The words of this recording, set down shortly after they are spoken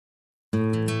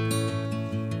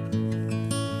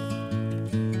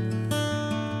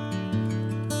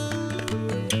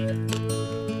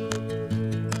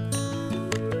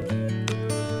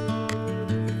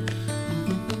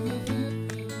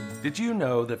Did you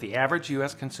know that the average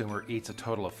U.S. consumer eats a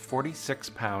total of 46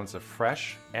 pounds of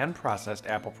fresh and processed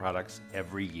apple products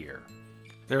every year?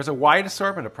 There's a wide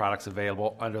assortment of products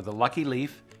available under the Lucky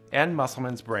Leaf and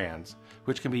Musselman's brands,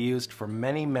 which can be used for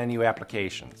many menu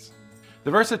applications.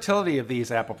 The versatility of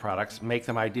these apple products make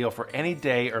them ideal for any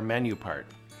day or menu part.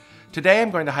 Today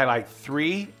I'm going to highlight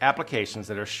 3 applications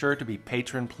that are sure to be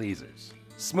patron pleasers.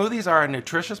 Smoothies are a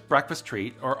nutritious breakfast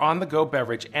treat or on-the-go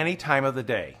beverage any time of the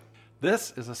day.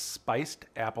 This is a spiced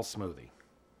apple smoothie.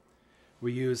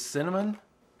 We use cinnamon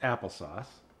applesauce,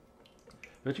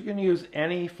 but you can use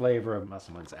any flavor of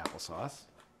Musselman's applesauce.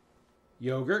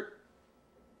 Yogurt.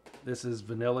 This is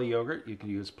vanilla yogurt. You can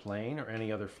use plain or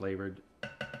any other flavored.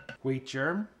 Wheat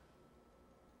germ.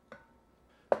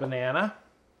 Banana.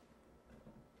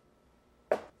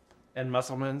 And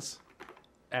Musselman's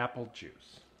apple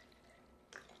juice.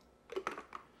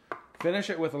 Finish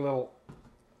it with a little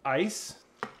ice.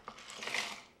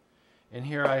 And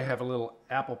here I have a little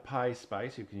apple pie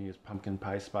spice. You can use pumpkin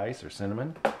pie spice or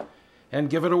cinnamon. And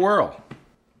give it a whirl.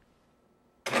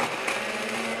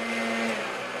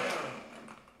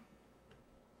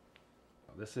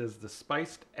 This is the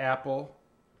spiced apple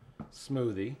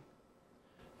smoothie,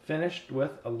 finished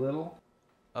with a little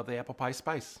of the apple pie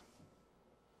spice.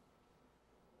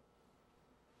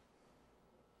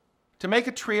 To make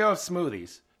a trio of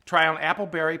smoothies, try on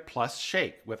Appleberry Plus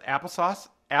Shake with applesauce,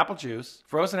 apple juice,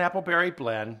 frozen appleberry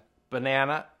blend,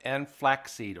 banana, and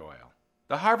flaxseed oil.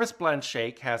 The Harvest Blend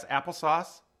Shake has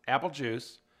applesauce, apple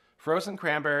juice, frozen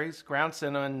cranberries, ground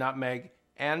cinnamon, nutmeg,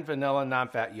 and vanilla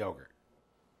non-fat yogurt.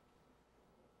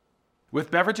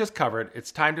 With beverages covered,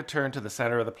 it's time to turn to the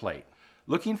center of the plate.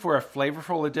 Looking for a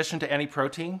flavorful addition to any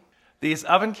protein? These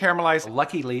oven caramelized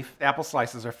Lucky Leaf apple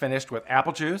slices are finished with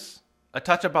apple juice, a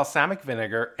touch of balsamic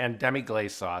vinegar, and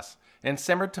demi-glaze sauce, and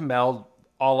simmered to meld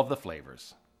all of the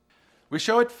flavors. We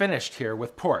show it finished here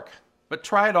with pork, but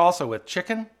try it also with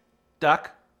chicken,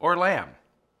 duck, or lamb.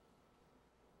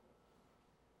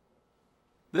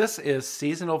 This is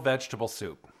seasonal vegetable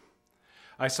soup.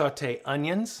 I saute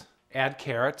onions, add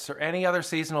carrots, or any other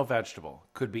seasonal vegetable.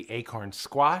 Could be acorn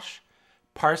squash,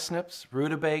 parsnips,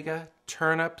 rutabaga,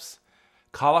 turnips,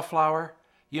 cauliflower,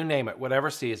 you name it, whatever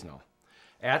seasonal.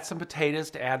 Add some potatoes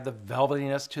to add the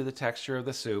velvetiness to the texture of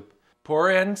the soup.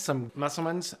 Pour in some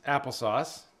Musselman's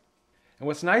applesauce. And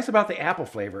what's nice about the apple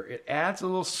flavor, it adds a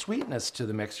little sweetness to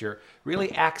the mixture,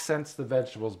 really accents the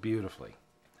vegetables beautifully.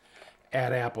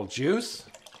 Add apple juice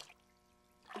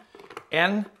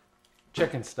and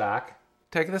chicken stock.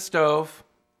 Take the stove,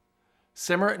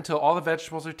 simmer it until all the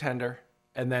vegetables are tender,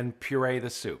 and then puree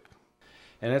the soup.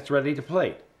 And it's ready to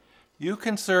plate. You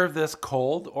can serve this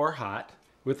cold or hot.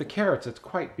 With the carrots, it's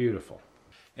quite beautiful.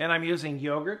 And I'm using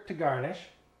yogurt to garnish.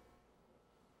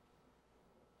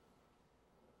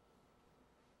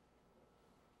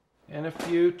 And a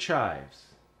few chives.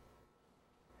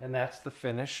 And that's the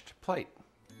finished plate.